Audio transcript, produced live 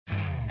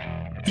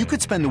You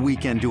could spend the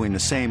weekend doing the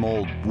same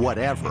old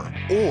whatever,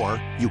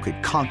 or you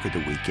could conquer the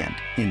weekend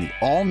in the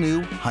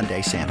all-new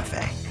Hyundai Santa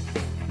Fe.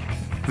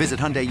 Visit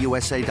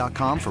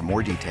HyundaiUSA.com for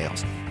more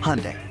details.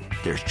 Hyundai,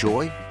 there's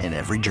joy in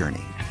every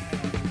journey.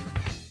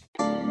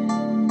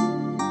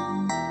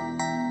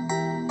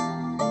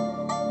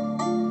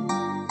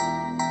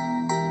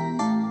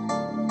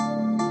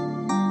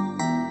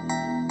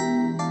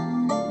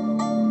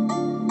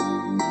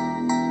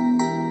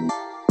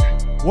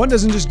 One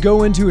doesn't just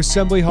go into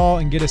Assembly Hall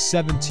and get a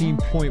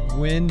 17-point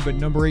win, but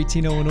number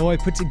 18 Illinois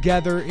put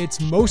together its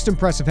most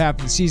impressive half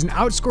of the season,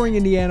 outscoring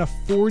Indiana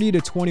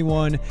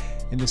 40-21.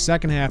 In the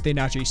second half, they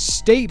notch a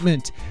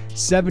statement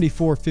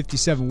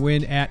 74-57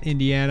 win at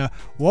Indiana.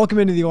 Welcome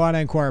into the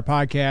Illini Inquirer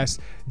podcast.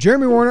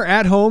 Jeremy Warner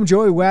at home,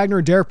 Joey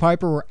Wagner, Derek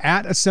Piper were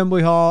at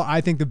Assembly Hall. I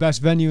think the best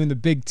venue in the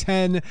Big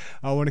Ten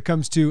when it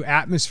comes to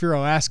atmosphere.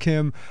 I'll ask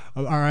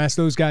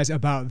those guys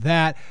about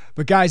that.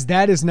 But guys,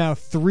 that is now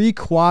 3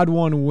 quad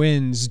one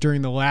wins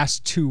during the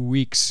last 2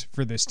 weeks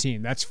for this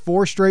team. That's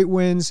 4 straight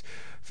wins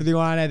for the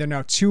Illini. They're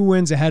now 2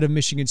 wins ahead of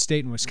Michigan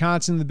State and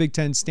Wisconsin in the Big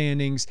Ten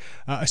standings.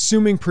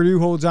 Assuming Purdue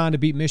holds on to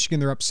beat Michigan,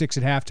 they're up 6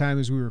 at halftime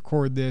as we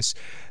record this.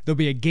 They'll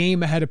be a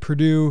game ahead of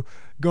Purdue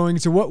going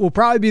to what will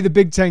probably be the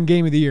Big Ten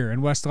game of the year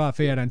in West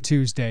Lafayette on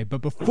Tuesday.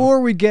 But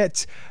before we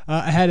get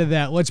ahead of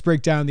that, let's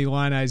break down the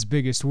Illini's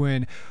biggest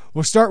win.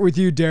 We'll start with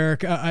you,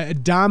 Derek. A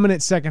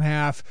dominant second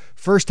half.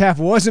 First half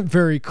wasn't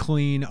very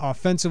clean.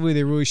 Offensively,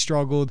 they really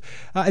struggled.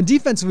 And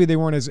defensively, they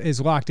weren't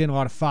as locked in. A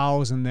lot of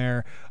fouls in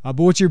there. But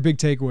what's your big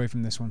takeaway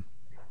from this one?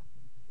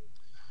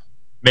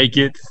 Make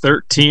it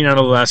 13 out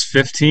of the last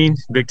 15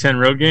 Big Ten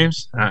road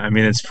games. I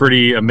mean, it's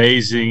pretty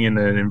amazing in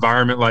an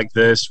environment like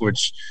this,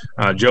 which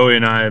Joey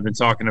and I have been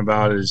talking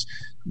about is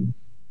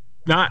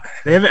not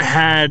 – they haven't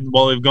had –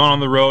 well, they've gone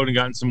on the road and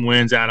gotten some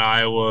wins at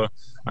Iowa,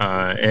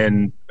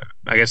 and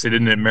I guess they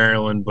didn't at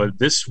Maryland, but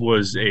this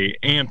was a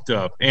amped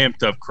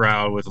up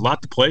crowd with a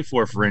lot to play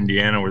for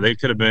Indiana, where they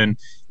could have been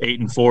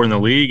 8-4 in the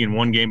league and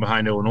 1 game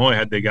behind Illinois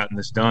had they gotten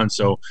this done.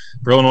 So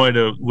for Illinois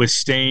to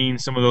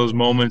withstand some of those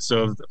moments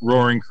of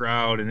roaring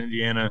crowd and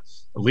Indiana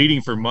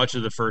leading for much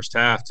of the first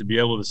half, to be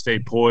able to stay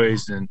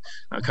poised and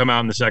come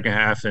out in the second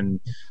half and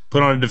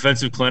put on a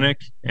defensive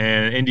clinic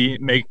and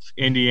make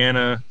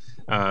Indiana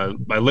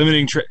by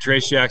limiting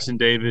Trace Jackson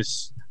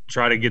Davis,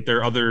 try to get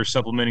their other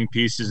supplementing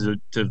pieces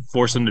to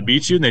force them to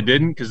beat you, and they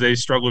didn't because they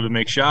struggled to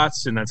make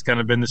shots, and that's kind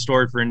of been the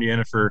story for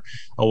Indiana for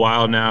a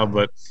while now.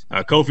 But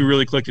Kofi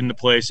really clicked into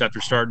place after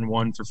starting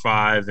 1 for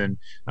 5 and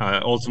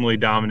ultimately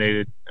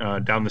dominated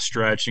down the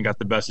stretch and got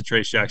the best of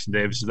Trace Jackson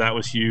Davis, so that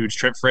was huge.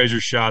 Trent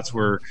Frazier's shots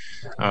were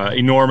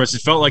enormous.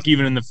 It felt like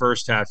even in the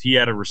first half he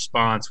had a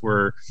response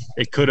where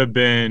it could have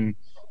been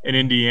an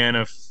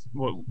Indiana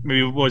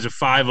maybe it was a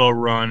 5-0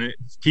 run,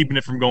 keeping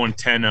it from going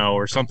 10-0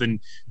 or something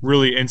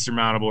really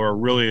insurmountable or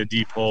really a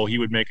deep hole. He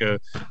would make a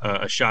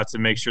shot to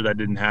make sure that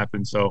didn't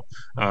happen. So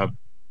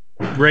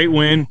great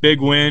win,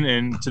 big win.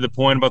 And to the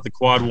point about the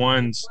quad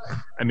ones,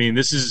 I mean,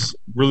 this is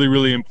really,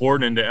 really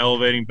important into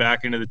elevating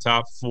back into the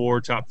top 4,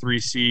 top 3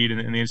 seed in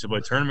the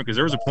NCAA tournament, because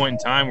there was a point in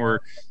time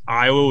where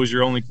Iowa was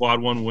your only quad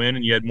 1 win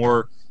and you had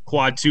more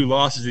quad 2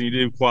 losses than you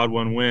did quad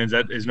 1 wins.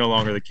 That is no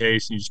longer the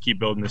case, and you just keep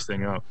building this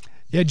thing up.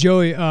 Yeah,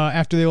 Joey,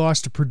 after they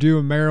lost to Purdue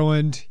and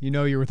Maryland,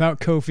 you're without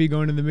Kofi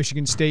going to the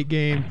Michigan State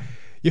game.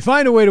 You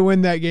find a way to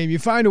win that game. You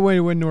find a way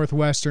to win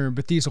Northwestern,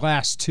 but these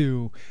last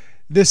 2,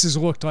 this has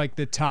looked like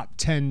the top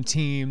 10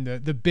 team,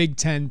 the Big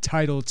Ten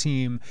title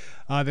team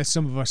that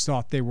some of us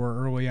thought they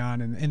were early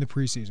on in the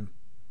preseason.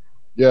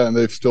 Yeah, and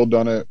they've still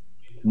done it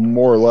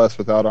more or less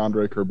without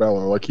Andre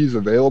Curbelo. Like, he's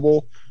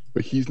available,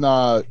 but he's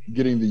not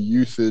getting the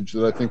usage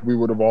that I think we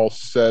would have all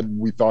said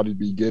we thought he'd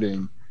be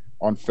getting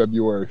on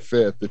February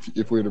 5th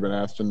if we would have been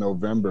asked in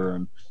November.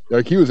 And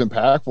like, he was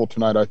impactful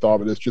tonight, I thought,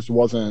 but it just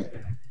wasn't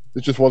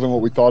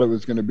what we thought it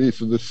was going to be.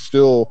 So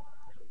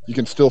you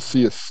can still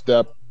see a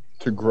step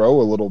to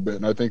grow a little bit.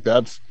 And I think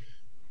that's,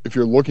 if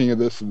you're looking at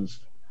this as,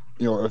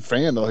 a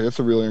fan, like, that's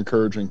a really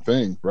encouraging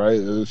thing,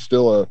 right? There's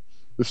still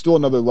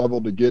another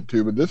level to get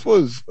to, but this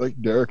was, like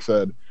Derek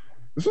said,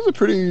 this was a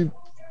pretty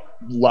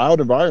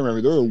loud environment. I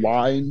mean, there were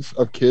lines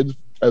of kids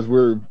as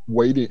we're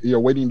waiting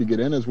to get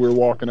in as we're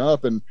walking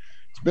up, and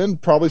it's been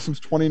probably since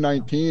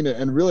 2019,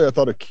 and really I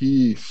thought a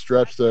key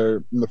stretch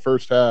there in the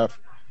first half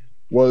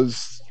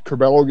was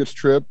Curbelo gets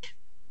tripped.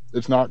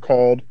 It's not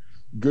called.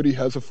 Goody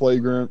has a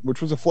flagrant,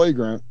 which was a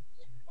flagrant,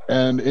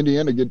 and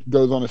Indiana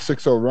goes on a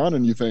 6-0 run,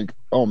 and you think,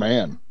 oh,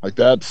 man, like,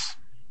 that's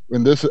 –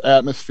 in this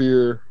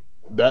atmosphere,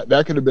 that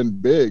could have been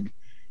big.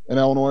 And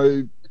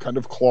Illinois kind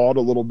of clawed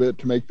a little bit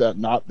to make that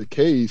not the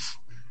case,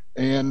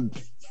 and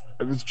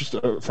it was just,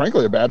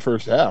 frankly, a bad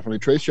first half. I mean,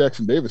 Trace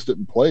Jackson Davis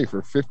didn't play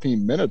for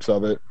 15 minutes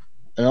of it,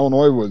 and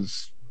Illinois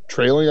was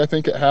trailing, I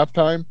think, at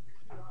halftime.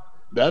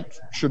 That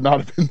should not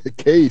have been the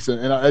case.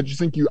 And I just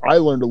think I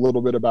learned a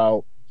little bit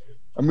about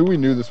 – I mean, we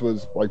knew this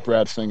was, like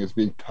Brad saying, is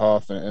being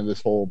tough and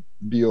this whole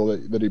deal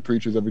that he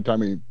preaches every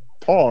time he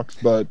talks.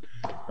 But,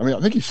 I mean, I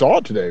think he saw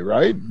it today,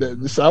 right?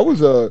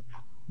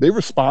 They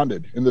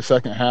responded in the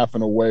second half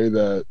in a way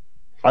that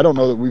I don't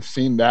know that we've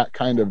seen that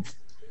kind of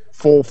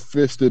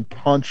full-fisted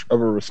punch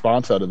of a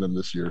response out of them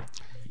this year.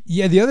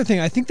 Yeah, the other thing,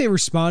 I think they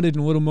responded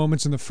in little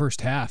moments in the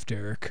first half,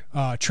 Derek.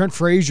 Trent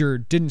Frazier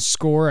didn't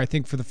score, I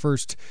think, for the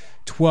first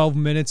 12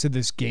 minutes of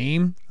this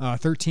game,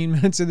 13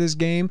 minutes of this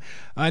game.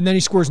 And then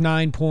he scores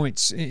 9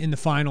 points in the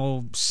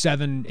final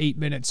 7-8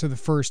 minutes of the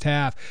first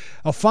half.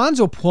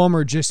 Alfonso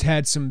Plummer just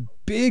had some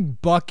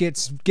big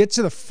buckets, get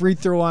to the free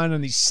throw line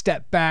on these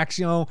step backs.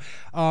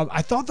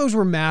 I thought those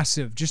were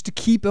massive just to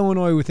keep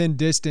Illinois within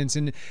distance.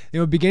 And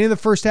beginning of the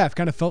first half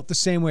kind of felt the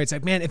same way. It's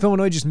like, man, if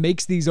Illinois just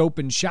makes these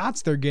open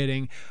shots they're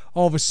getting,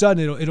 all of a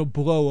sudden it'll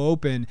blow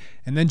open.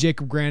 And then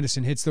Jacob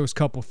Grandison hits those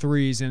couple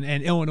threes, and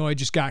Illinois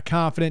just got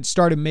confident,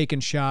 started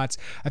making shots.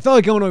 I felt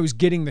like Illinois was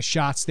getting the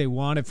shots they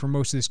wanted for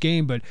most of this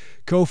game, but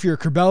Kofi or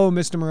Curbelo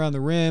missed them around the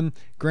rim.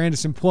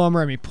 Grandison,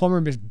 Plummer.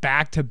 Plummer missed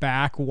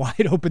back-to-back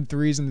wide open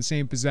threes in the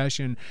same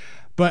possession.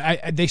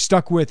 But they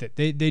stuck with it.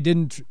 They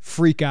didn't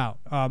freak out.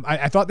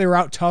 I thought they were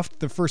out tough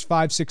the first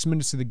 5-6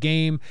 minutes of the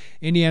game.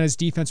 Indiana's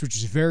defense, which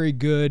is very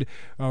good,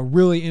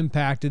 really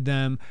impacted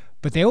them.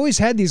 But they always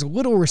had these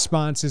little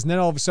responses, and then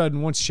all of a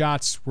sudden, once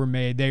shots were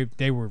made,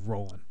 they were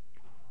rolling.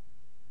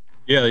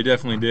 Yeah, they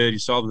definitely did. You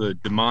saw the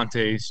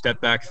DeMonte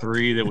step-back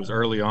three that was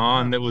early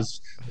on. That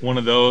was one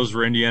of those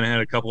where Indiana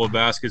had a couple of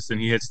baskets, then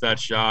he hits that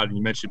shot. And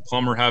you mentioned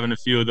Plummer having a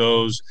few of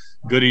those.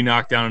 Goody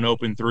knocked down an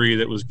open three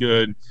that was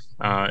good.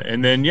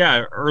 And then,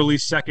 early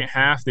second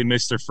half, they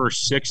missed their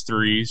first 6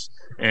 threes,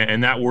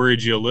 and that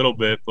worried you a little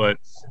bit. But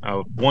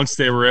once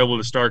they were able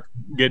to start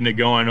getting it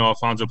going, I know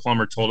Alfonso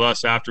Plummer told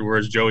us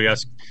afterwards, Joey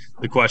asked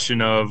the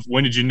question of,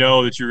 when did you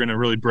know that you were going to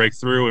really break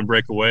through and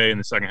break away in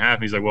the second half?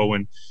 And he's like, well,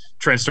 when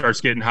Trent starts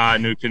getting hot,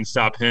 and who can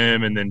stop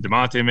him, and then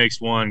DeMonte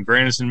makes one,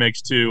 Grandison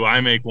makes 2, I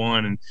make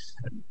 1, and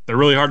they're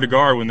really hard to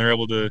guard when they're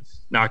able to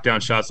knock down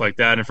shots like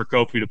that. And for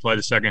Kofi to play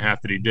the second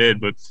half that he did,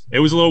 but it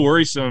was a little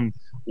worrisome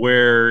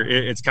where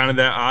it's kind of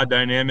that odd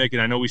dynamic.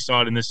 And I know we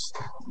saw it in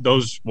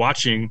those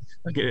watching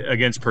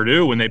against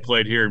Purdue when they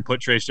played here and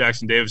put Trayce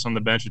Jackson-Davis on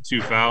the bench with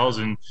 2 fouls,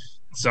 and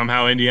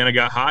somehow Indiana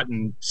got hot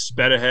and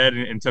sped ahead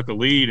and took a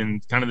lead,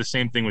 and kind of the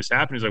same thing was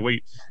happening. It's like,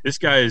 wait, this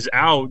guy is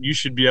out. You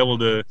should be able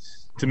to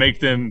make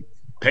them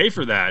pay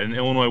for that, and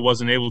Illinois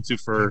wasn't able to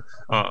for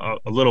a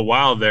little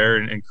while there.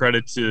 And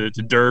credit to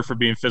Durr for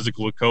being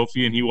physical with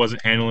Kofi, and he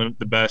wasn't handling it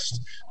the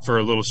best for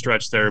a little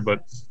stretch there.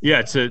 But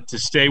yeah, to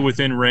stay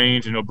within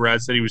range. I know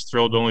Brad said he was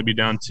thrilled to only be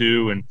down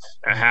 2 and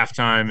at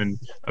halftime, and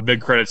a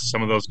big credit to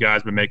some of those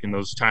guys by making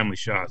those timely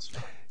shots.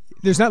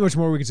 There's not much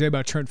more we can say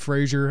about Trent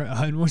Frazier.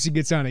 And once he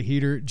gets on a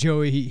heater,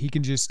 Joey, he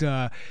can just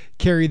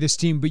carry this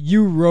team. But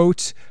you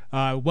wrote,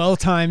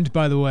 well-timed,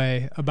 by the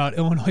way, about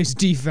Illinois'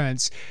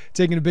 defense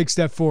taking a big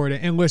step forward.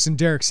 And listen,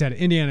 Derek said it,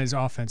 Indiana's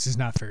offense is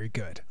not very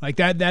good. Like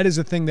that is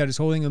a thing that is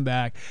holding them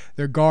back.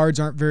 Their guards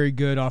aren't very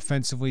good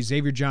offensively.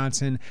 Xavier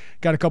Johnson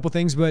got a couple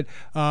things. But,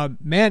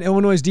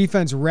 Illinois'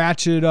 defense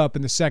ratcheted up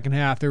in the second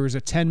half. There was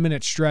a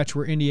 10-minute stretch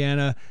where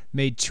Indiana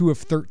made 2 of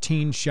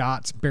 13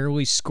 shots,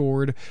 barely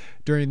scored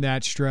during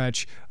that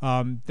stretch.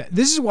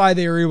 This is why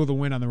they were able to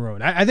win on the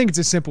road. I think it's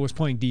as simple as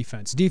playing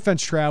defense.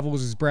 Defense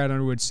travels, as Brad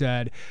Underwood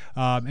said.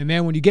 And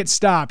man, when you get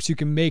stops, you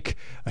can make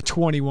a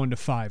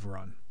 21-5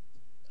 run.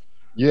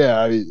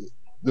 Yeah,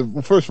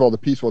 first of all, the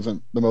piece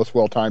wasn't the most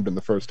well-timed in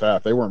the first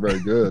half. They weren't very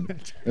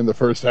good in the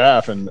first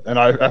half. And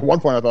I at one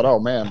point I thought, oh,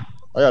 man,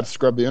 I got to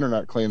scrub the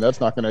internet clean. That's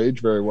not going to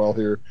age very well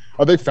here.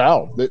 They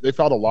fouled. They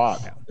fouled a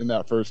lot in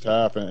that first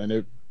half, and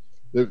it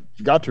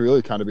got to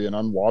really kind of be an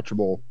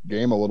unwatchable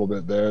game a little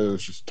bit there. There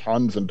was just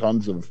tons and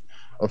tons of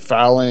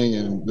fouling,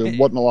 and there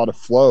wasn't a lot of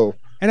flow.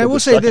 And I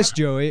will say this,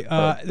 Joey.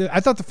 I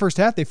thought the first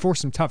half they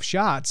forced some tough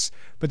shots,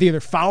 but they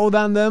either fouled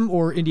on them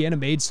or Indiana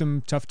made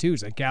some tough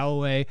twos, like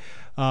Galloway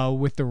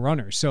with the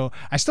runners. So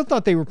I still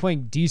thought they were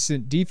playing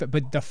decent defense,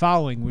 but the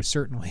fouling was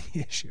certainly the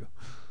issue.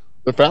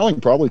 The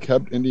fouling probably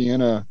kept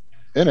Indiana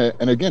in it.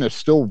 And again, it's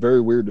still very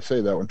weird to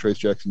say that when Trayce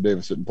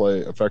Jackson-Davis didn't play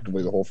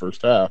effectively the whole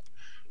first half.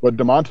 But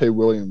DeMonte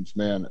Williams,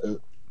 man,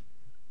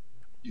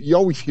 you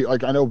always hear,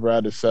 like I know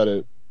Brad has said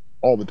it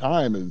all the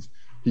time, is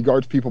he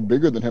guards people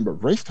bigger than him,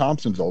 but Race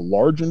Thompson's a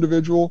large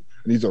individual,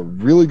 and he's a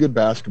really good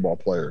basketball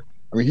player.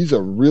 I mean, he's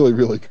a really,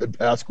 really good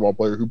basketball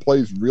player who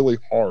plays really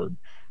hard.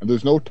 And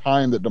there's no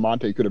time that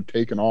DeMonte could have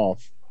taken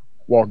off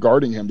while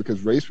guarding him,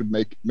 because Race would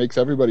makes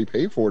everybody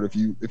pay for it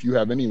if you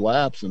have any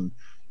laps. And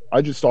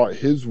I just thought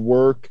his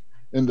work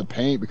in the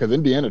paint, because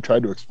Indiana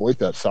tried to exploit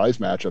that size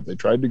matchup. They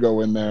tried to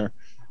go in there,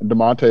 and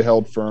DeMonte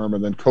held firm,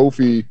 and then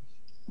Kofi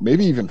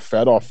maybe even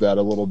fed off that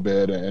a little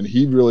bit, and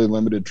he really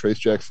limited Trayce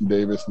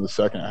Jackson-Davis in the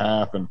second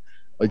half. And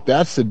like,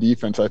 that's the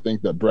defense I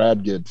think that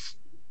Brad gets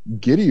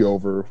giddy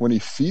over when he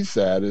sees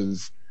that,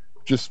 is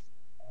just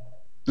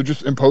they're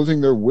just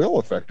imposing their will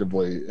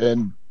effectively,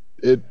 and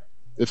it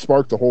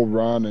sparked the whole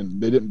run,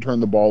 and they didn't turn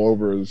the ball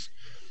over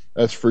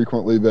as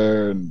frequently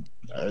there. And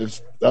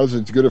that was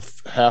as good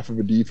a half of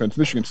a defense.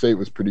 Michigan State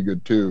was pretty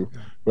good too,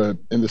 but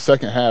in the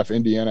second half,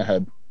 Indiana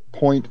had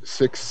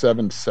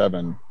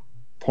 .677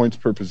 points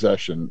per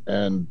possession,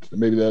 and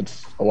maybe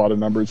that's a lot of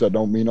numbers that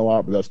don't mean a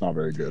lot, but that's not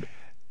very good.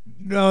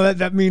 No,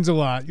 that means a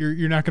lot.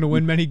 You're not going to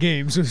win many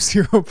games with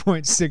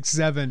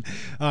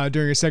 0.67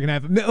 during a second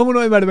half.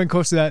 Illinois might have been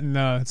close to that in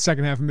the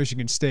second half of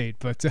Michigan State,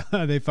 but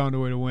they found a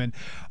way to win.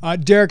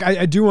 Derek,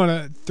 I do want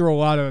to throw a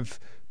lot of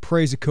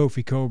praise to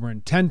Kofi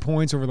Cockburn. 10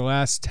 points over the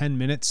last 10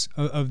 minutes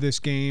of this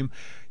game.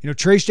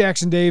 Trayce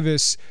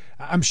Jackson-Davis,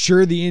 I'm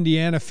sure the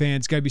Indiana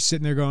fans got to be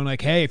sitting there going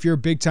like, hey, if you're a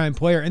big-time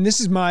player, and this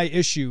is my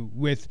issue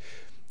with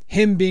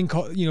him being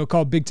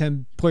called Big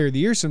Ten Player of the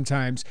Year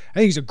sometimes. I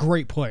think he's a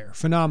great player,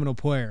 phenomenal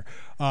player.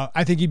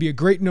 I think he'd be a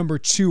great number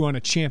 2 on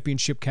a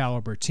championship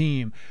caliber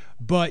team,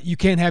 but you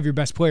can't have your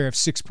best player have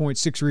 6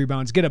 points, 6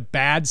 rebounds, get a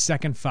bad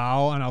second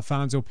foul on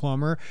Alfonso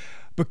Plummer.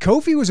 But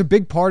Kofi was a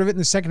big part of it in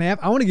the second half.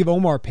 I want to give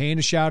Omar Payne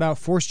a shout out,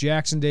 forced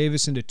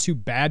Jackson-Davis into 2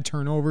 bad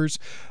turnovers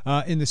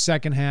in the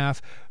second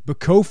half. But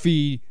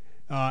Kofi,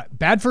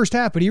 bad first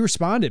half, but he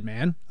responded,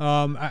 man.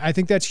 I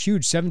think that's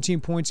huge. 17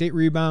 points, 8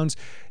 rebounds.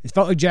 It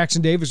felt like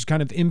Jackson-Davis was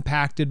kind of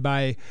impacted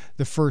by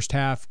the first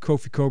half.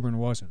 Kofi Cockburn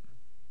wasn't.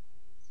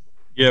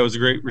 Yeah, it was a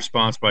great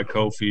response by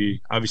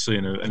Kofi, obviously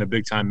in a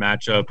big-time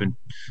matchup. And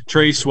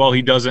Trayce, while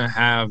he doesn't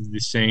have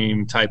the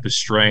same type of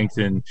strength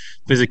and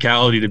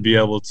physicality to be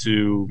able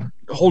to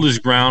hold his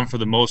ground for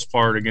the most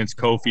part against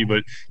Kofi,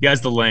 but he has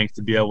the length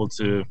to be able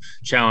to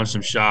challenge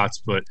some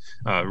shots. But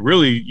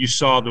really, you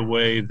saw the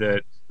way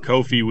that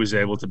Kofi was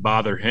able to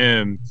bother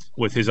him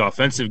with his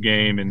offensive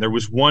game. And there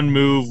was one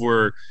move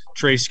where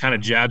Trayce kind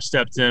of jab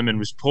stepped him and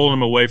was pulling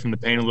him away from the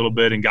paint a little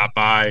bit and got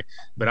by.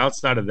 But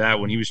outside of that,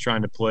 when he was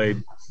trying to play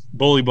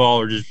bully ball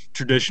or just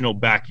traditional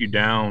back you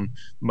down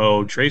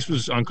mode, Trayce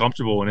was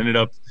uncomfortable and ended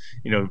up,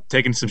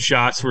 taking some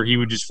shots where he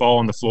would just fall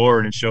on the floor,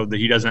 and it showed that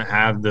he doesn't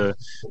have the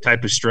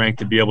type of strength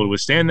to be able to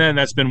withstand that. And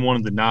that's been one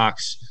of the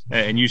knocks.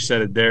 And you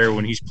said it there,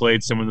 when he's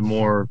played some of the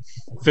more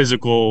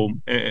physical,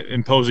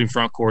 imposing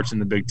front courts in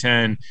the Big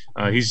Ten,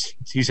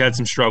 he's had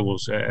some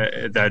struggles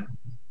at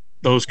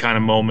those kind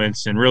of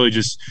moments. And really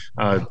just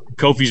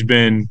Kofi's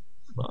been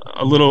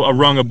a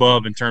rung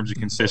above in terms of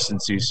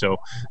consistency. So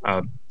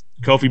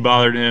Kofi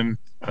bothered him.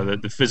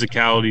 The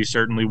physicality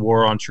certainly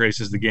wore on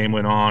Trayce as the game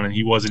went on, and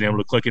he wasn't able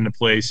to click into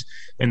place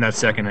in that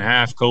second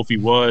half. Kofi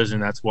was,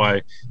 and that's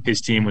why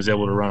his team was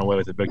able to run away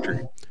with the victory.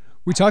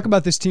 We talk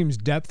about this team's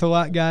depth a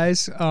lot,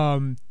 guys.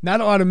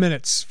 Not a lot of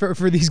minutes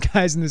for these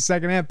guys in the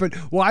second half, but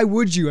why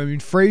would you? I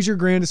mean, Frazier,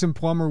 Grandison,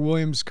 Plummer,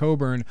 Williams,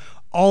 Cockburn,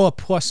 all a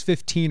plus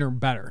 15 or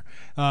better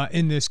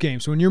in this game.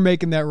 So when you're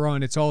making that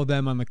run, it's all of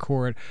them on the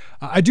court.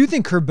 I do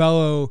think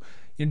Curbelo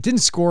didn't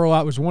score a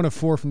lot, was 1 of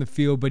 4 from the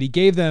field, but he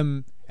gave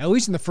them, at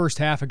least in the first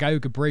half, a guy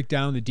who could break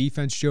down the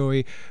defense,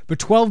 Joey. But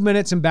 12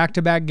 minutes in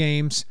back-to-back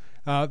games.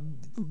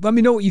 Let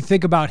me know what you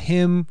think about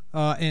him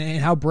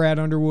and how Brad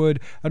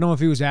Underwood, I don't know if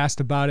he was asked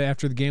about it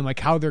after the game, like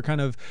how they're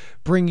kind of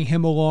bringing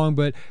him along.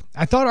 But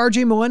I thought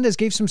RJ Melendez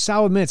gave some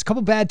solid minutes. A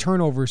couple bad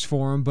turnovers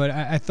for him, but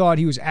I thought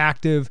he was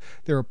active.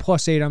 There were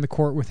plus 8 on the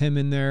court with him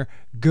in there.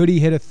 Goody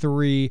hit a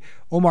 3.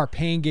 Omar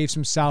Payne gave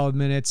some solid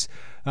minutes.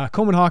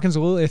 Coleman Hawkins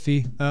a little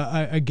iffy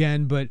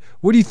again, but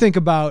what do you think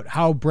about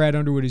how Brad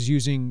Underwood is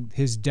using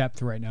his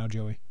depth right now,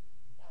 Joey?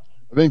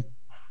 I think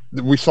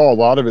we saw a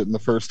lot of it in the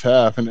first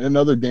half, and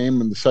another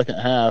game in the second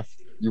half,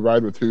 you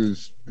ride with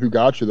who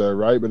got you there,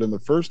 right? But in the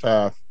first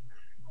half,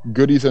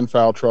 Goody's in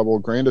foul trouble,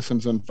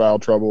 Grandison's in foul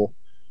trouble.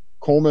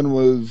 Coleman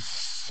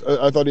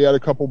I thought he had a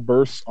couple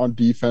bursts on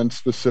defense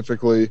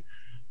specifically.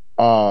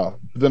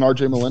 Then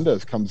RJ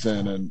Melendez comes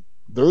in, and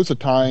there was a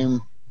time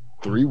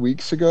 2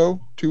 weeks ago,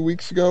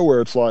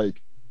 where it's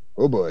like,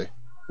 oh boy,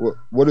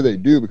 what do they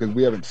do? Because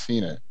we haven't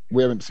seen it.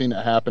 We haven't seen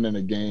it happen in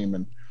a game,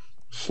 and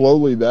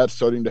slowly that's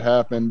starting to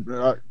happen.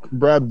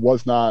 Brad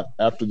was not,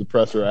 after the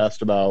presser,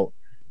 asked about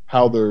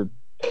how they're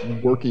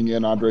working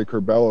in Andre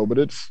Curbelo, but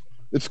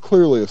it's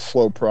clearly a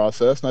slow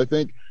process.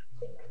 And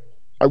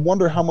I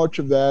wonder how much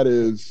of that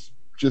is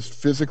just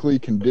physically,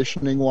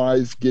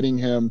 conditioning-wise, getting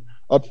him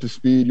up to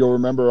speed. You'll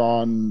remember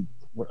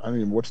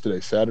what's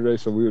today, Saturday?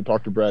 So we would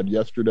talk to Brad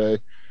yesterday.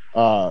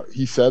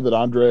 He said that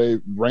Andre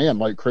ran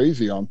like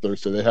crazy on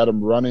Thursday. They had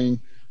him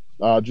running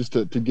just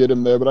to get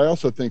him there. But I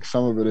also think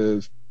some of it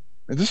is,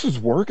 and this is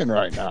working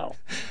right now.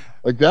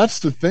 Like, that's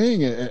the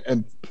thing.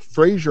 And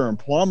Frazier and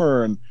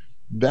Plummer, and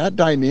that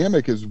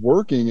dynamic is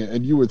working.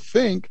 And you would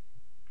think,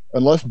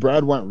 unless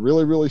Brad went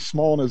really, really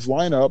small in his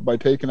lineup by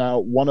taking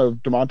out one of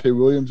DeMonte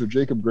Williams or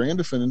Jacob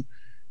Grandison,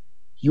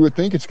 you would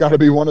think it's got to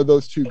be one of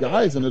those two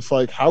guys. And it's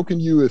like, how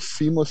can you as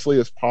seamlessly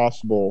as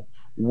possible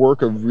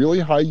work a really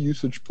high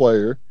usage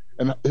player,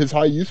 and his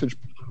high usage,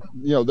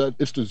 that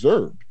it's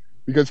deserved,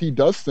 because he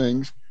does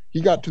things. He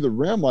got to the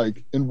rim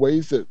like in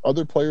ways that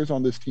other players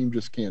on this team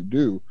just can't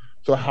do.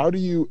 So how do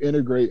you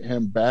integrate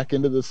him back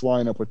into this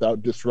lineup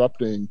without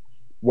disrupting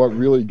what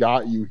really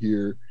got you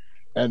here?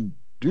 And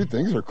dude,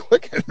 things are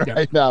clicking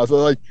right now. So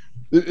like,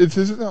 this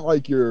isn't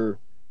like you're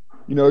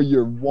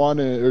 1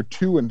 or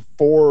 2 and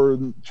 4,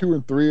 2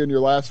 and 3 in your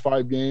last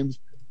 5 games.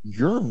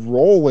 You're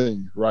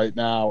rolling right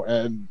now,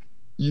 and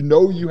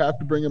you have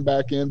to bring him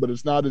back in, but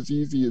it's not as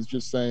easy as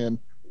just saying,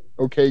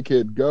 okay,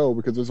 kid, go,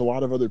 because there's a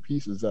lot of other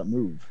pieces that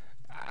move.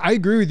 I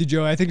agree with you,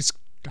 Joe. I think it's,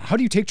 how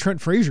do you take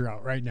Trent Frazier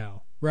out right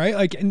now? right?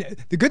 Like, and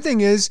the good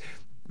thing is,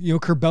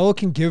 Curbelo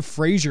can give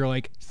Frazier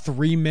like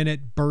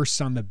 3-minute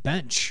bursts on the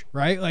bench,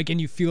 right? Like,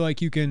 and you feel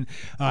like you can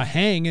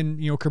hang, and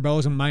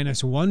Curbelo's a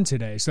 -1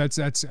 today, so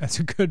that's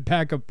a good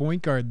backup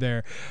point guard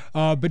there.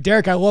 But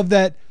Derek, I love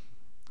that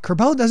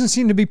Curbelo doesn't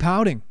seem to be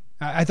pouting.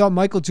 I thought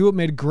Michael Tulip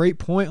made a great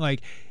point.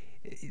 Like,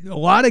 a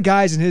lot of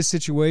guys in his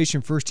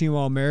situation, first-team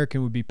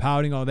All-American, would be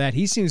pouting all that.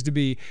 He seems to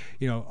be,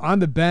 on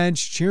the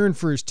bench, cheering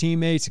for his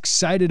teammates,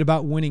 excited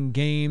about winning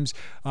games.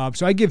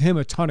 So I give him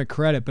a ton of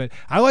credit. But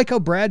I like how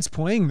Brad's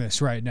playing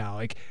this right now.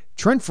 Like,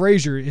 Trent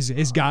Frazier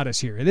has got us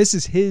here. This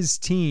is his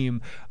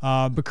team.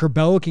 But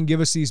Curbelo can give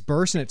us these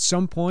bursts, and at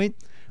some point,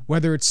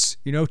 whether it's,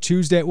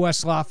 Tuesday at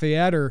West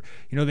Lafayette or,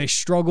 they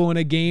struggle in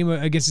a game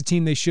against a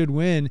team they should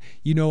win,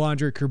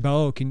 Andre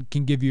Curbelo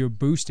can give you a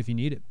boost if you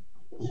need it.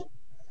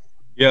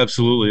 Yeah,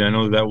 absolutely. I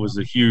know that was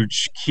a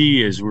huge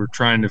key as we're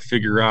trying to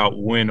figure out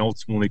when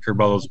ultimately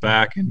Curbelo's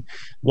back and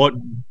what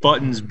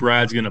buttons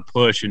Brad's going to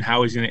push and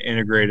how he's going to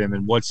integrate him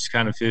and what's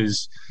kind of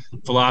his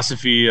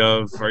philosophy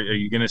of, are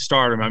you going to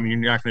start him? I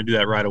mean, you're not going to do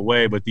that right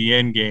away, but the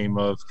end game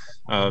of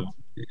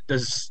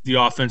does the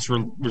offense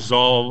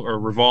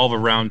revolve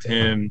around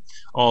him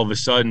all of a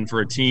sudden for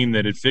a team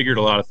that had figured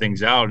a lot of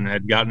things out and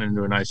had gotten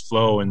into a nice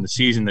flow in the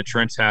season that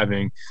Trent's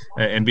having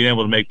and being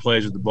able to make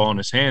plays with the ball in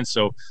his hands.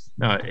 So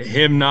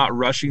him not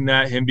rushing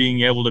that, him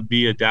being able to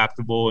be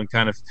adaptable and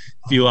kind of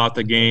feel out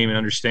the game and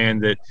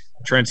understand that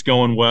Trent's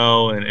going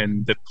well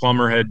and that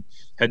Plummer had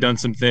done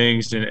some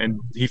things and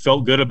he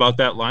felt good about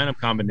that lineup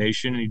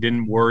combination. And he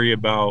didn't worry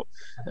about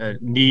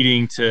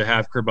needing to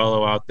have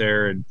Curbelo out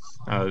there. And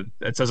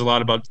that says a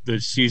lot about the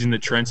season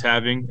that Trent's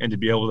having and to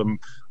be able to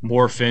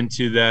morph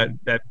into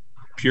that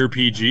pure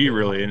PG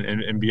really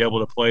and be able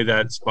to play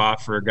that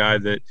spot for a guy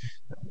that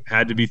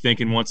had to be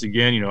thinking once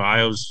again,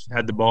 Io's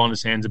had the ball in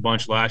his hands a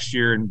bunch last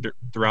year and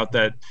throughout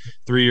that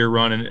 3-year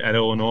run at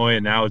Illinois,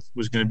 and now it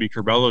was going to be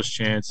Curbelo's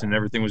chance and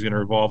everything was going to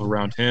revolve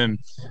around him.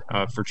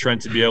 For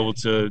Trent to be able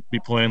to be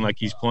playing like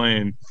he's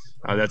playing,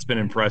 that's been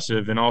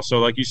impressive. And also,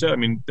 like you said, I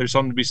mean, there's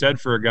something to be said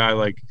for a guy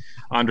like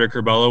Andre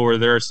Curbelo where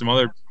there are some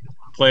other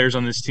players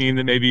on this team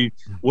that maybe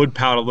would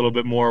pout a little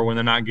bit more when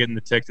they're not getting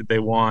the tick that they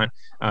want.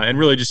 And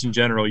really just in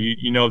general,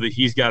 you know that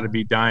he's got to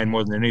be dying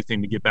more than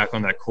anything to get back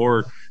on that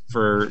court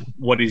for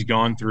what he's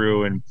gone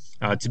through and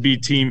to be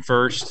team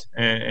first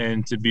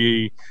and to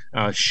be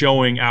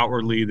showing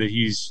outwardly that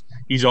he's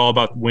all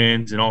about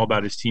wins and all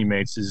about his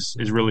teammates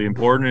is really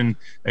important. And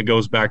it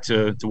goes back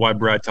to why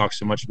Brad talks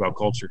so much about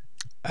culture.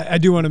 I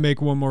do want to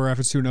make one more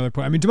reference to another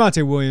point. I mean,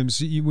 Da'Monte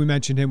Williams, we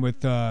mentioned him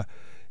with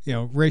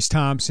Race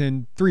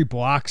Thompson, 3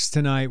 blocks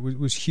tonight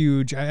was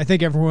huge. I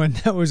think everyone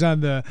that was on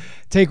the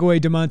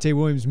takeaway Da'Monte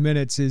Williams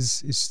minutes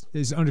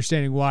is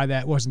understanding why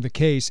that wasn't the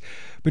case.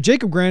 But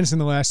Jacob Grandison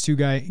the last 2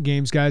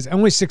 games, guys,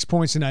 only 6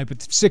 points tonight, but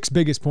the 6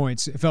 biggest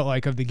points, it felt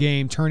like, of the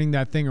game, turning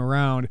that thing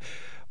around.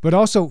 But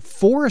also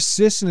 4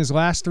 assists in his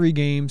last 3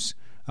 games.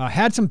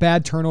 Had some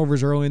bad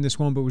turnovers early in this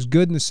one, but was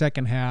good in the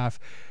second half.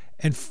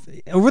 And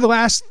over the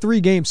last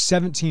 3 games,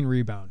 17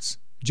 rebounds.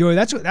 Joey,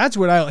 that's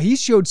what he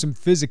showed some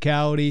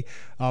physicality.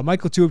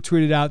 Michael Tulip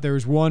tweeted out there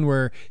was one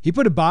where he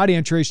put a body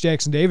on Trace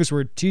Jackson Davis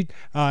where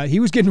he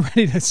was getting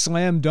ready to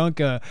slam dunk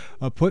a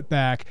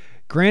putback.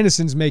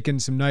 Grandison's making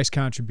some nice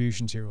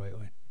contributions here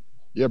lately.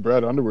 Yeah,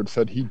 Brad Underwood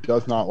said he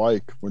does not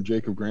like when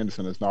Jacob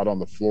Grandison is not on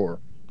the floor.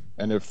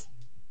 And if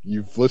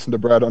you've listened to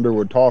Brad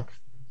Underwood talk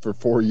for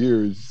 4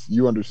 years,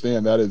 you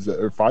understand that is,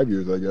 or 5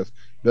 years, I guess,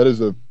 that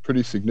is a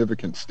pretty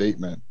significant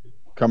statement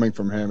coming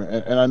from him.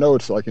 And I know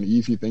it's like an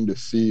easy thing to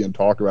see and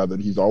talk about that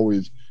he's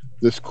always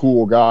this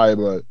cool guy,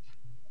 but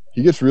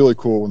he gets really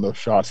cool when those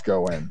shots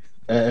go in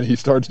and he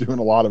starts doing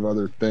a lot of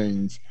other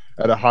things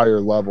at a higher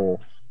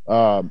level.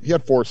 He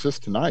had 4 assists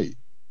tonight.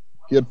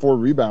 He had 4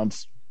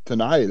 rebounds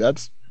tonight.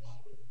 That's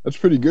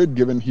pretty good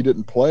given he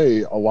didn't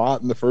play a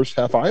lot in the first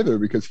half either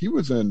because he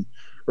was in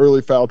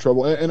early foul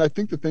trouble. And I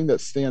think the thing that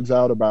stands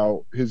out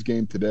about his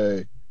game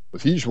today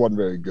was he just wasn't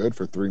very good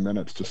for 3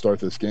 minutes to start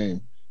this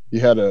game. He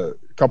had a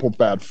couple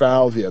bad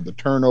fouls. He had the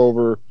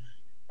turnover.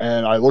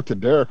 And I looked at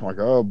Derek, I'm like,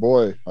 oh,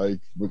 boy, like,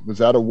 was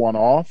that a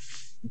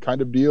one-off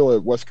kind of deal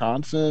at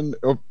Wisconsin?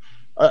 And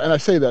I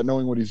say that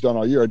knowing what he's done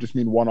all year. I just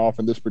mean one-off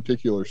in this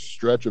particular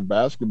stretch of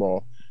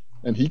basketball.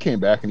 And he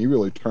came back and he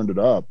really turned it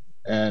up.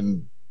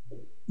 And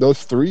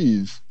those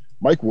threes,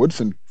 Mike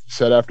Woodson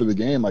said after the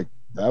game, like,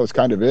 that was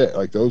kind of it.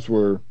 Like, those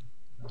were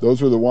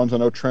the ones I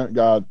know Trent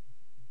got,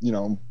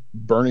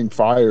 burning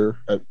fire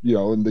at,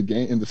 in the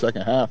game, in the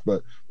second half.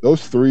 But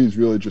those threes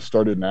really just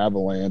started an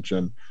avalanche,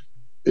 and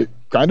it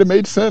kind of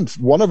made sense.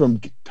 One of them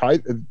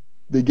gave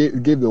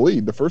the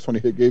lead. The first one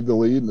he hit gave the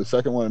lead, and the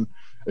second one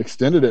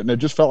extended it. And it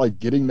just felt like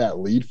getting that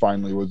lead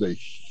finally was a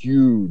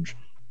huge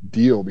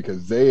deal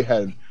because they'd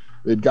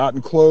gotten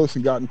close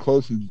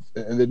and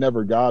they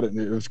never got it.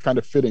 And it was kind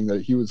of fitting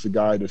that he was the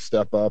guy to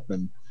step up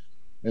and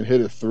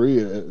hit a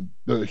three at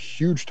a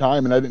huge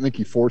time. And I didn't think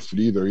he forced it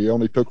either. He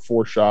only took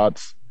 4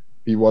 shots.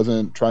 He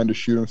wasn't trying to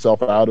shoot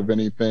himself out of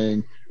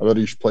anything. I thought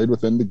he just played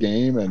within the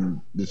game, and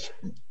it's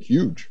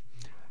huge.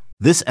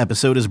 This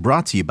episode is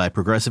brought to you by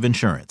Progressive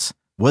Insurance.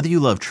 Whether you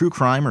love true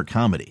crime or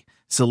comedy,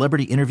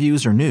 celebrity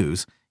interviews or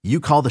news, you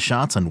call the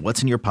shots on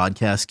what's in your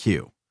podcast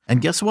queue.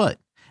 And guess what?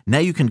 Now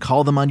you can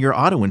call them on your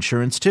auto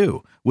insurance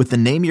too with the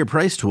Name Your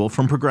Price tool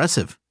from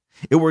Progressive.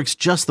 It works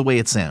just the way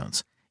it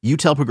sounds. You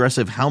tell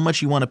Progressive how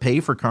much you want to pay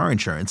for car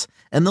insurance,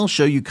 and they'll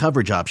show you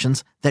coverage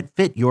options that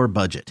fit your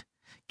budget.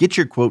 Get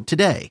your quote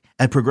today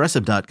at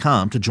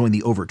Progressive.com to join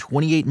the over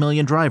 28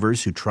 million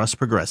drivers who trust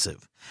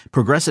Progressive.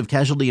 Progressive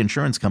Casualty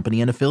Insurance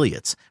Company and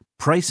Affiliates.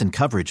 Price and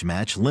coverage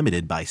match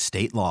limited by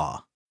state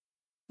law.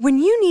 When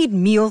you need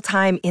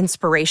mealtime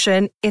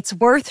inspiration, it's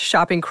worth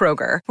shopping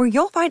Kroger, where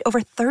you'll find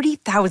over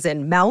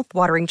 30,000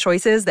 mouth-watering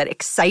choices that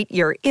excite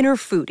your inner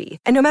foodie.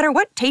 And no matter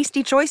what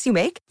tasty choice you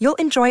make, you'll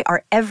enjoy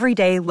our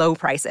everyday low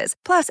prices,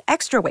 plus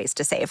extra ways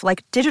to save,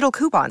 like digital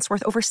coupons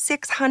worth over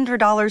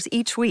 $600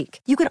 each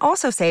week. You can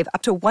also save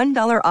up to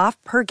 $1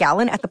 off per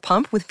gallon at the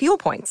pump with fuel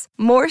points.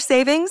 More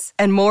savings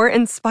and more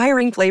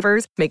inspiring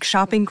flavors make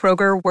shopping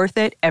Kroger worth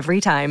it every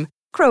time.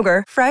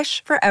 Kroger,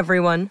 fresh for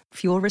everyone.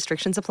 Fuel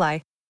restrictions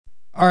apply.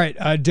 All right,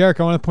 Derek,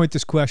 I want to point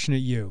this question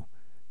at you.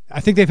 I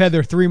think they've had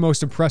their 3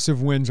 most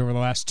impressive wins over the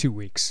last 2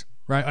 weeks,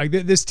 right? Like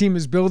this team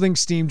is building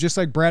steam just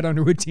like Brad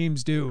Underwood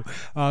teams do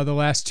the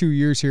last 2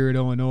 years here at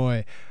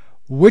Illinois.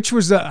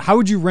 How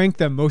would you rank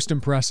them most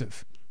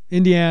impressive?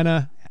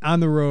 Indiana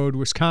on the road,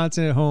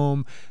 Wisconsin at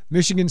home,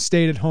 Michigan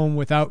State at home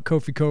without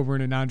Kofi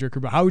Coburn and Andre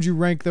Curbelo. How would you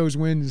rank those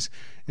wins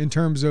in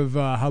terms of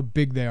how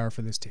big they are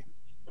for this team?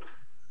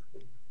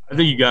 I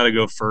think you got to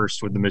go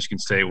first with the Michigan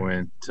State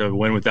win. To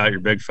win without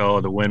your big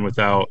fella, to win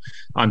without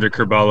Andre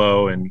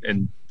Curbelo,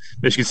 and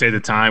Michigan State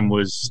at the time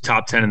was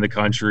top 10 in the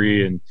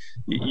country, and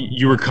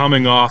you were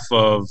coming off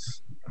of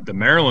the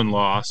Maryland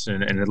loss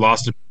and it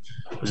lost to,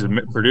 was it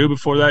Purdue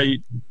before that?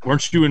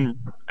 Weren't you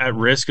at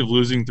risk of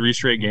losing 3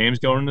 straight games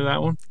going into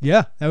that one?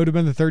 Yeah, that would have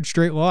been the 3rd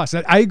straight loss.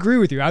 I agree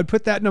with you. I would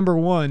put that number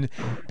 1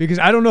 because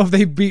I don't know if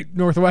they beat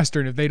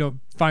Northwestern if they don't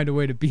find a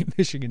way to beat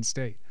Michigan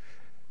State.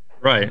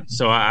 Right.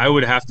 So I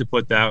would have to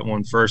put that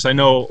one first. I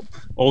know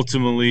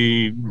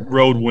ultimately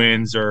road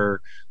wins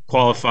are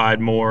qualified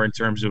more in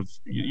terms of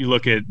you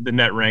look at the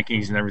net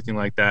rankings and everything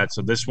like that.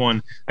 So this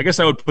one, I guess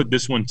I would put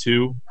this one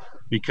too,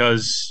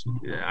 because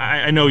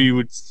I know you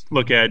would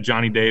look at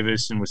Johnny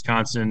Davis in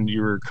Wisconsin.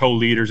 You were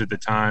co-leaders at the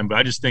time, but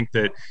I just think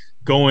that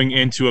going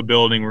into a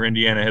building where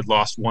Indiana had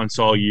lost once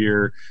all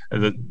year,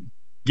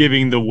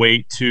 giving the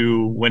weight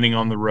to winning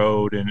on the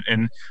road.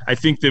 And I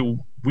think that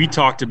we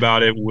talked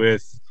about it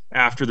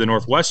after the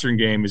Northwestern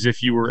game, is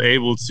if you were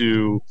able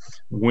to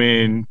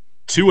win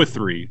 2 or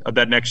 3 of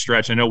that next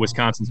stretch. I know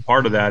Wisconsin's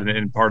part of that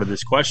and part of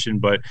this question,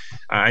 but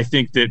I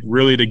think that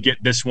really to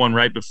get this one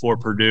right before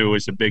Purdue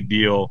is a big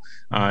deal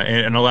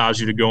and allows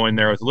you to go in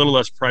there with a little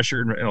less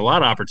pressure and a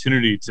lot of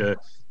opportunity to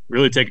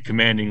really take a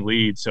commanding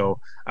lead. So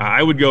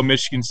I would go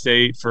Michigan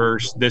State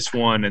first, this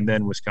one, and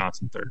then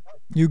Wisconsin third.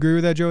 You agree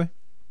with that, Joey?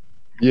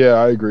 Yeah,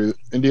 I agree.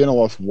 Indiana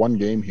lost 1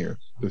 game here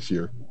this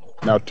year,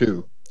 now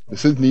 2.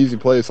 This isn't an easy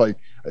place. Like,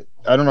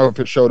 I don't know if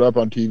it showed up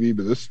on TV,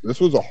 but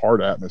this was a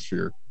hard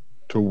atmosphere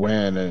to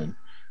win, and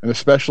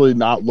especially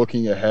not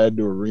looking ahead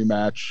to a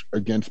rematch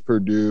against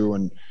Purdue,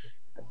 and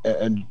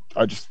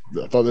I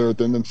thought they were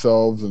within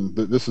themselves, and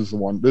this is the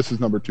one. This is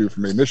number 2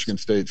 for me. Michigan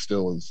State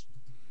still is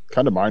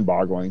kind of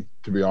mind-boggling,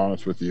 to be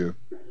honest with you.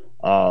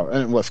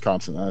 And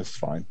Wisconsin, that's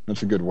fine.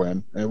 That's a good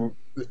win. And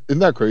isn't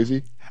that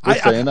crazy? I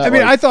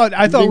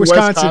thought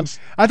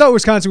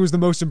Wisconsin was the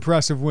most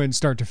impressive win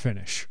start to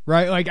finish,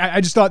 right? Like I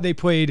just thought they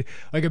played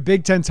like a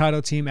Big Ten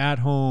title team at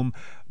home.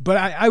 But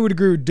I would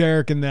agree with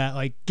Derek in that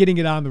like getting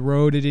it on the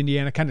road at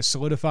Indiana kind of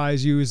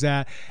solidifies you as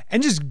that,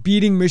 and just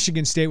beating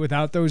Michigan State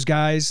without those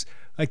guys,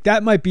 like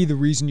that might be the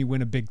reason you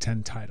win a Big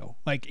Ten title.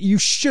 Like you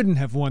shouldn't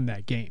have won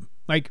that game.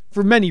 Like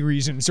for many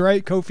reasons,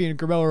 right? Kofi and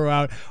Curbelo were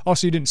out.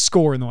 Also, you didn't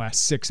score in the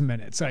last 6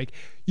 minutes. Like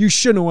you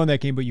shouldn't have won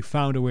that game, but you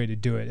found a way to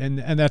do it, and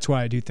that's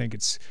why I do think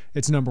it's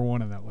number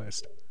 1 on that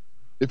list.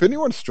 If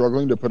anyone's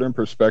struggling to put in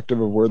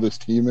perspective of where this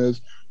team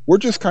is, we're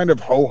just kind of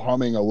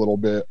ho-humming a little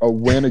bit a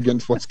win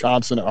against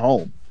Wisconsin at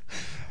home.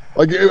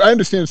 Like I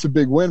understand it's a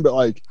big win, but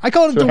like I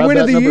called it the win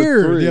of the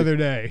year the other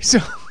day. So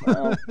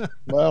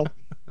well,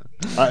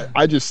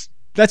 I just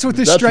that's what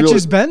this stretch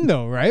has been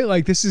though, right?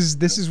 Like this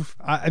is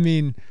I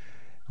mean.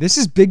 This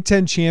is Big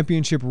Ten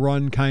championship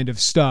run kind of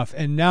stuff.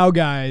 And now,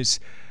 guys,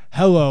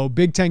 hello,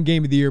 Big Ten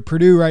game of the year.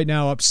 Purdue right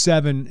now up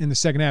 7 in the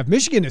second half.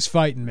 Michigan is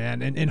fighting,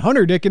 man. And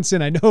Hunter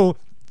Dickinson, I know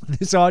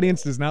this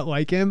audience does not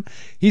like him.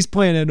 He's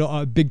playing at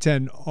a Big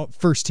Ten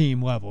first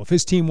team level. If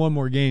his team won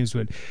more games,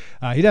 but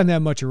he doesn't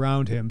have much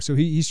around him. So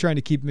he's trying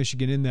to keep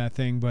Michigan in that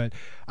thing. But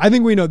I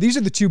think we know these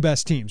are the 2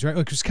 best teams, right?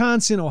 Like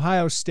Wisconsin,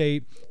 Ohio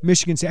State,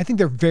 Michigan State. I think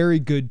they're very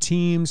good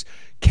teams,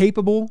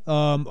 capable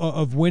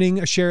of winning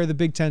a share of the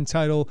Big Ten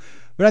title.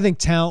 But I think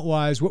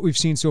talent-wise, what we've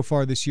seen so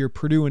far this year,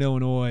 Purdue and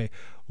Illinois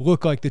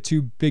look like the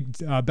 2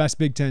 best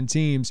Big Ten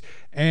teams.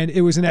 And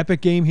it was an epic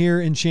game here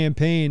in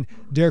Champaign.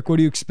 Derek, what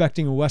are you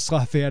expecting in West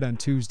Lafayette on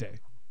Tuesday?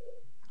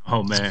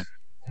 Oh, man.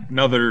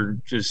 Another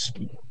just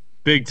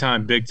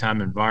big-time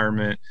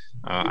environment.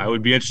 I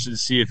would be interested to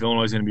see if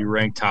Illinois is going to be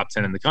ranked top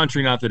 10 in the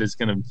country. Not that it's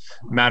going to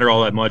matter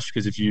all that much,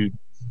 because if you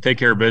take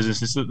care of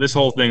business, this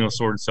whole thing will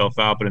sort itself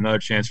out, but another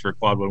chance for a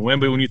quad one win.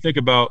 But when you think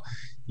about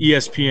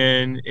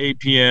ESPN,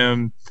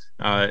 APM,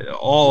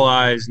 all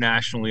eyes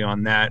nationally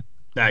on that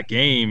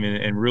game,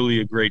 and really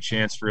a great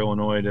chance for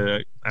Illinois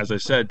to, as I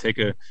said, take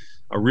a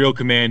real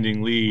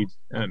commanding lead.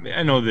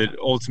 I know that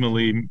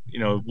ultimately,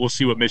 we'll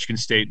see what Michigan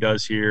State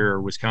does here,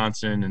 or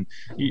Wisconsin, and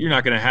you're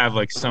not going to have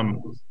like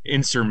some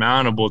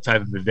insurmountable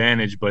type of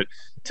advantage, but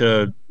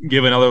to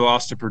give another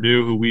loss to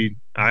Purdue, who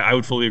I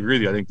would fully agree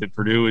with you. I think that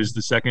Purdue is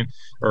the second,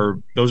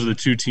 or those are the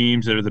two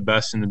teams that are the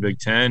best in the Big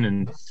Ten,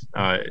 and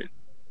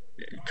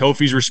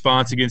Kofi's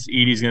response against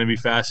Edey is going to be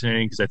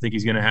fascinating, because I think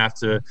he's going to have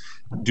to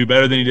do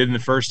better than he did in the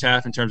first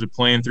half in terms of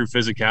playing through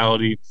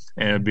physicality.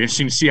 And it'll be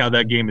interesting to see how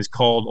that game is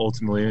called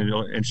ultimately. And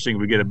interesting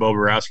if we get a Bo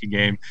Borowski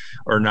game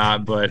or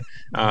not. But,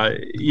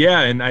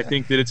 and I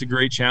think that it's a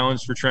great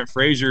challenge for Trent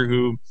Frazier,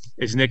 who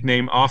is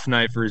nicknamed Off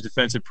Night for his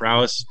defensive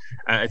prowess.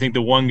 I think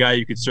the one guy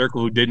you could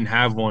circle who didn't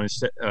have one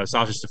is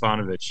Sasha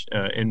Stefanovic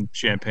in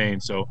Champaign.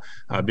 So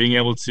being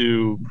able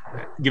to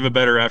give a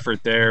better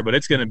effort there, but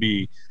it's going to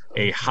be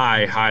a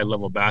high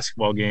level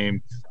basketball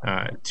game.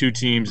 Two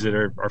teams that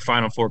are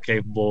Final Four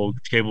capable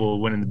of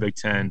winning the Big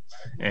Ten,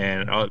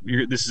 and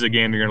this is a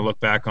game you're going to look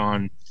back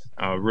on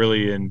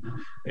really, and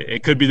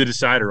it could be the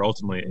decider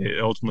ultimately. It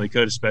ultimately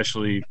could,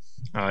 especially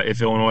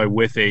if Illinois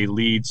with a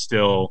lead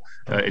still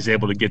is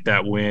able to get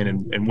that win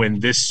and win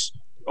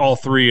all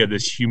three of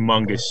this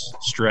humongous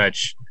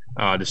stretch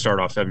to start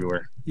off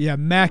February. Yeah,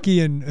 Mackey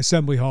and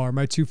Assembly Hall are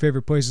my two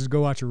favorite places to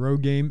go watch a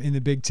road game in the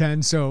Big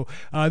Ten. So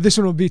this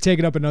one will be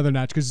taken up another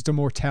notch because it's a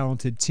more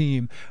talented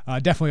team,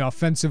 definitely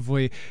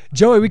offensively.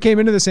 Joey, we came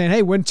into this saying,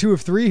 hey, win 2 of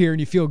 3 here and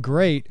you feel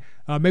great.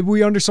 Maybe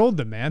we undersold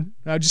them, man.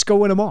 Just go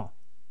win them all.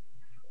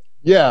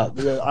 Yeah,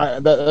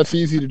 that's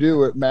easy to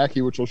do at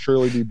Mackey, which will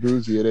surely be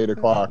boozy at 8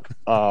 o'clock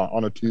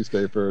on a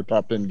Tuesday for a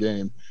top 10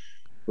 game.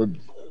 But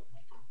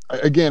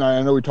again,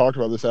 I know we talked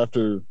about this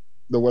after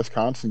the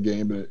Wisconsin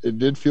game, but it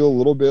did feel a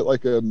little bit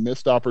like a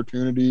missed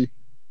opportunity.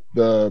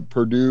 The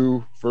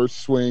Purdue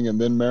first swing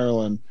and then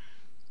Maryland,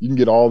 you can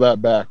get all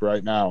that back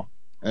right now.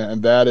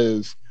 And that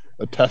is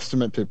a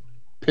testament to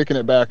picking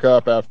it back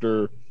up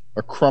after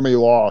a crummy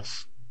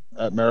loss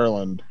at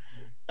Maryland.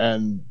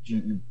 And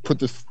you put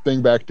this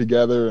thing back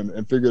together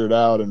and figured it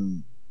out.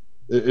 And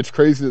it's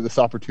crazy that this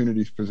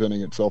opportunity is presenting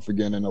itself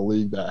again in a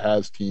league that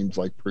has teams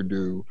like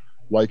Purdue,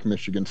 like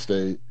Michigan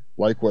State,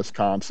 like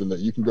Wisconsin, that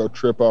you can go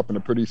trip up in a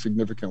pretty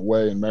significant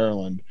way in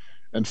Maryland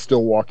and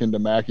still walk into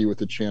Mackey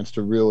with a chance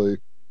to really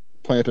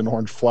plant an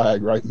orange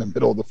flag right in the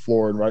middle of the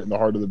floor and right in the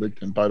heart of the Big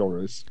Ten title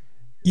race.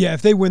 Yeah,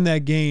 if they win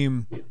that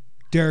game,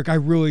 Derek, I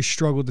really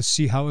struggle to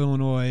see how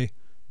Illinois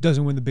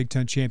doesn't win the Big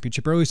Ten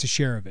championship, or at least a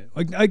share of it.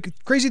 Like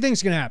crazy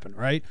things can happen,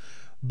 right?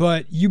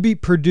 But you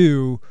beat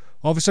Purdue,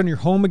 all of a sudden you're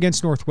home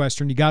against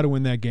Northwestern, you got to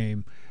win that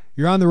game.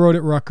 You're on the road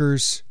at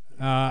Rutgers.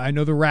 I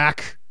know the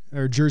RAC,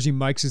 or Jersey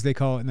Mikes as they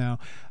call it now.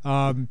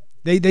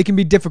 They can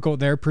be difficult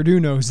there. Purdue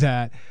knows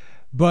that.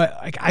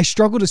 But I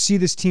struggle to see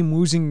this team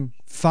losing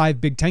 5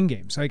 Big Ten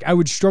games. I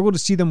would struggle to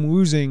see them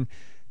losing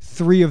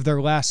 3 of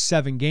their last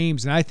 7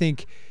 games. And I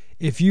think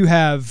if you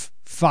have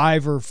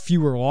 5 or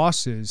fewer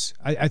losses,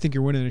 I think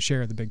you're winning a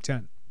share of the Big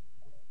Ten.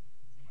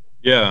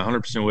 Yeah,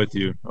 100% with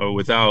you.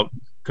 Without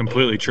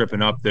completely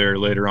tripping up there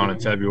later on in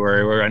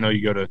February, where I know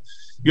you go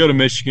to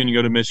Michigan, you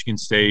go to Michigan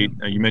State.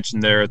 You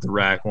mentioned there at the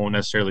RAC won't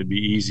necessarily be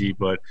easy,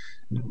 but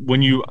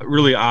when you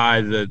really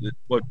eye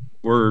what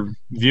we're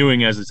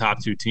viewing as the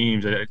top 2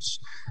 teams,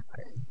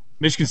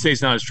 Michigan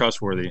State's not as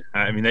trustworthy.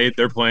 I mean,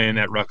 they're playing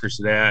at Rutgers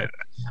today.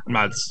 I'm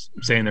not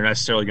saying they're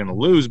necessarily going to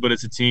lose, but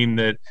it's a team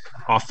that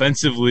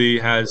offensively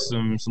has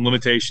some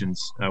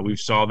limitations. We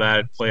saw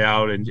that play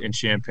out in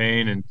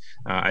Champaign, and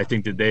I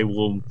think that they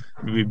will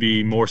maybe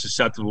be more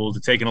susceptible to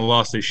taking a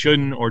loss they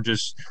shouldn't, or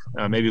just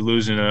maybe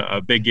losing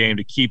a big game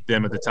to keep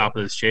them at the top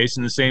of this chase.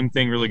 And the same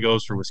thing really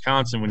goes for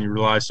Wisconsin when you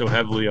rely so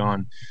heavily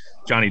on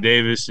Johnny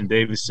Davis and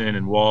Davison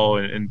and Wall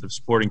and the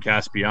supporting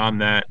cast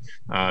beyond that.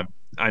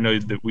 I know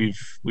that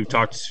we've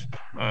talked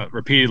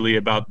repeatedly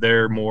about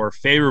their more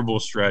favorable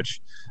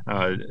stretch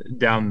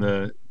down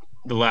the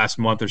last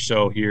month or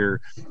so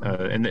here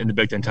in the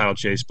Big Ten title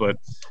chase. But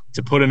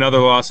to put another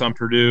loss on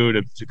Purdue,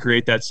 to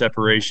create that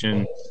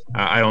separation,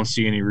 I don't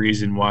see any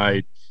reason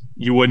why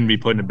you wouldn't be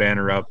putting a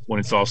banner up when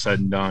it's all said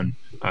and done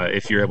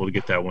if you're able to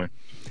get that win.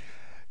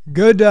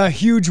 Good,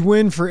 huge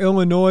win for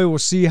Illinois. We'll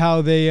see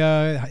how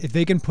if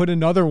they can put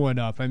another one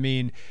up. I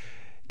mean,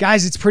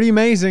 guys, it's pretty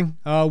amazing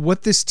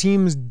what this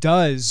team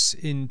does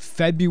in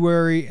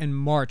February and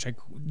March, like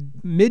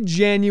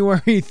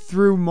mid-January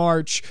through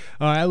March,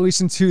 at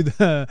least until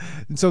the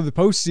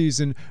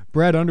postseason.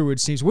 Brad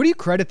Underwood's teams. What do you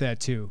credit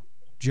that to,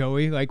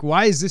 Joey? Like,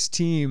 why is this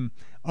team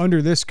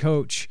under this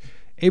coach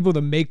able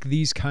to make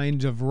these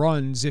kinds of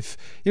runs? If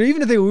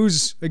even if they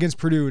lose against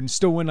Purdue and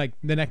still win like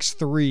the next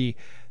 3,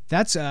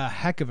 that's a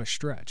heck of a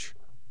stretch.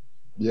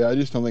 Yeah, I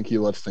just don't think he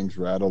lets things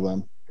rattle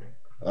them.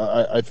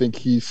 I think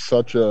he's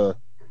such a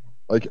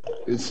like,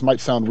 this might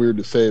sound weird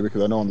to say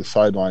because I know on the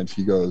sidelines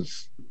he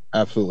goes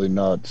absolutely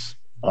nuts,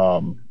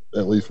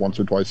 at least once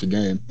or twice a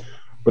game.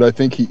 But I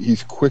think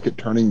he's quick at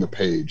turning the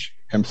page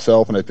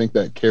himself, and I think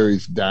that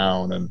carries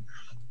down. And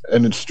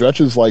in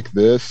stretches like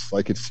this,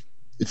 like it's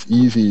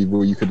easy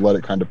where you could let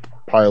it kind of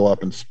pile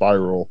up and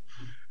spiral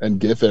and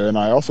get there. And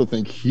I also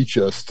think he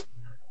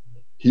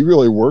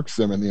really works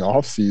them in the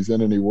off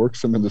season, and he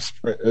works them in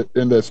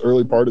this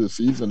early part of the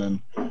season.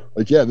 And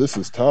like, yeah, this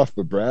is tough,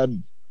 but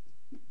Brad,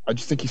 I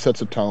just think he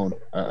sets a tone.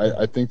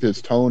 I think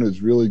his tone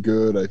is really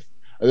good.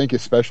 I think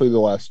especially the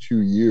last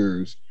 2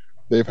 years,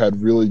 they've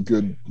had really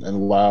good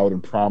and loud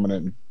and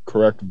prominent and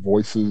correct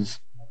voices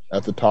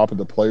at the top of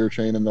the player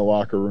chain in the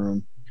locker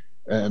room.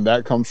 And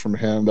that comes from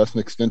him. That's an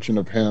extension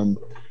of him.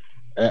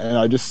 And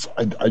I just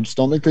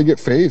don't think they get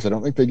phased. I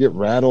don't think they get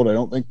rattled. I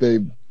don't think they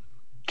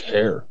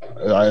care.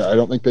 I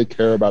don't think they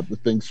care about the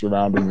things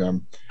surrounding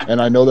them.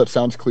 And I know that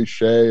sounds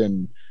cliche,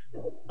 and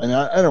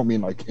I don't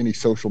mean like any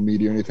social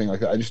media or anything like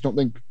that. I just don't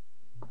think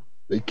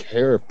they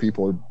care if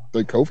people are,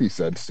 like Kofi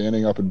said,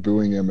 standing up and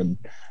booing him and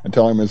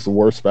telling him he's the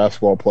worst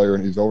basketball player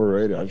and he's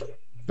overrated. I just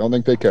don't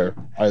think they care.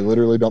 I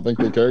literally don't think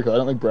they care because I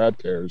don't think Brad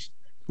cares.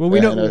 Well, we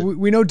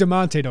know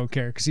DeMonte don't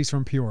care because he's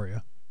from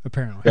Peoria,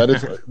 apparently.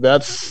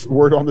 That's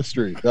word on the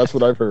street. That's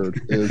what I've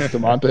heard is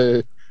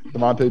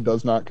DeMonte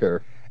does not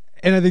care.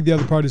 And I think the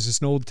other part is it's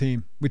an old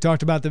team. We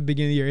talked about the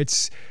beginning of the year.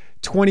 It's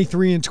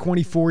 23 and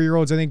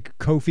 24-year-olds. I think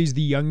Kofi's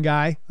the young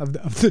guy of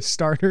the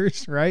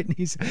starters, right? And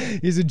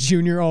he's a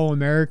junior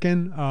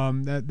All-American.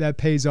 That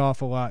pays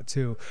off a lot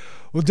too.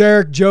 Well,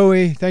 Derek,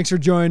 Joey, thanks for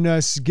joining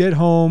us. Get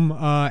home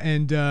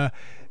and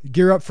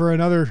gear up for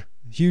another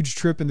huge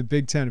trip in the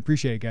Big Ten.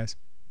 Appreciate it, guys.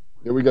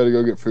 Yeah, we got to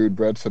go get food.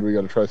 Brad said we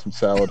got to try some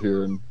salad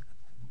here in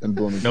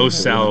Bloomington. No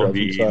salad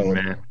be eaten,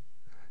 man.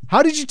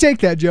 How did you take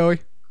that, Joey?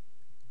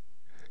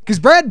 Because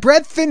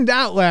Brad thinned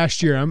out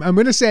last year. I'm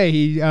going to say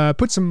he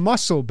put some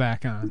muscle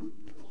back on.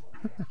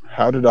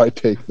 How did I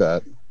take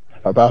that?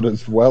 About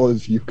as well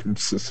as you can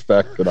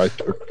suspect that I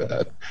took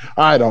that.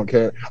 I don't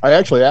care. I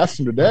actually asked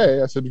him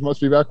today. I said, you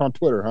must be back on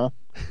Twitter, huh?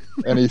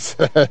 And he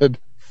said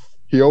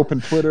he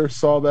opened Twitter,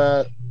 saw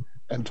that,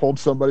 and told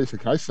somebody,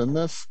 said, can I send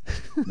this?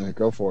 Yeah,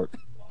 go for it.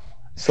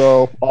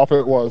 So off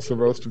it was, the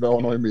roast of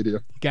Illinois media.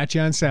 Got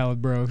you on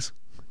salad, bros.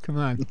 Come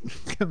on.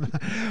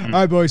 All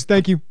right, boys.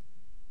 Thank you.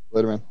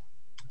 Later, man.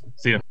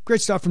 See ya. Great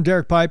stuff from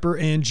Derek Piper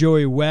and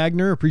Joey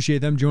Wagner. Appreciate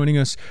them joining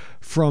us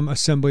from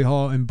Assembly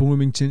Hall in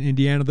Bloomington,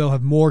 Indiana. They'll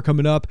have more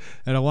coming up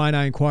at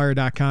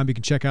IlliniInquirer.com. You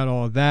can check out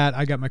all of that.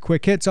 I got my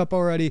quick hits up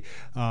already.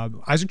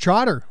 Isaac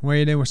Trotter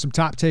weighing in with some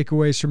top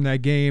takeaways from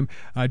that game.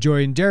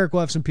 Joey and Derek will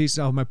have some pieces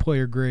of my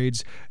player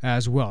grades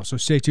as well. So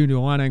stay tuned to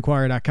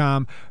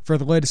IlliniInquirer.com for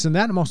the latest in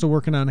that. I'm also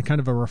working on a kind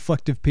of a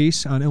reflective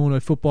piece on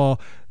Illinois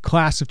football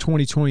class of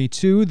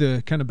 2022,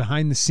 the kind of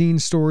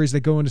behind-the-scenes stories that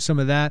go into some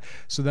of that.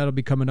 So that'll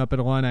be coming up at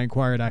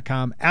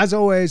IlliniInquirer.com. As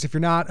always, if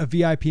you're not a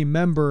VIP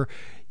member,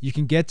 you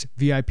can get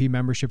VIP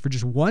membership for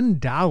just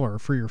 $1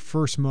 for your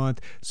first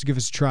month. So give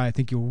us a try. I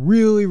think you'll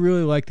really,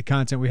 really like the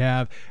content we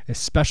have,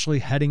 especially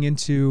heading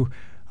into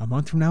a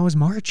month from now is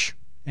March.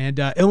 And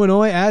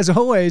Illinois, as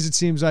always, it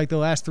seems like the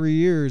last 3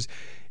 years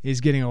is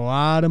getting a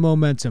lot of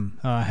momentum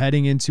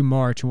heading into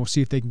March, and we'll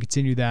see if they can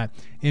continue that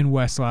in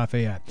West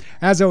Lafayette.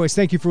 As always,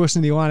 thank you for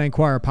listening to the Illini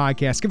Inquirer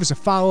podcast. Give us a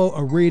follow,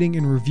 a rating,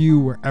 and review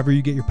wherever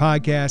you get your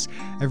podcasts.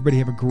 Everybody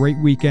have a great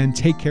weekend.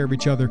 Take care of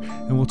each other,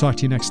 and we'll talk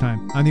to you next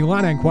time on the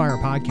Illini Inquirer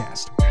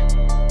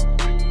podcast.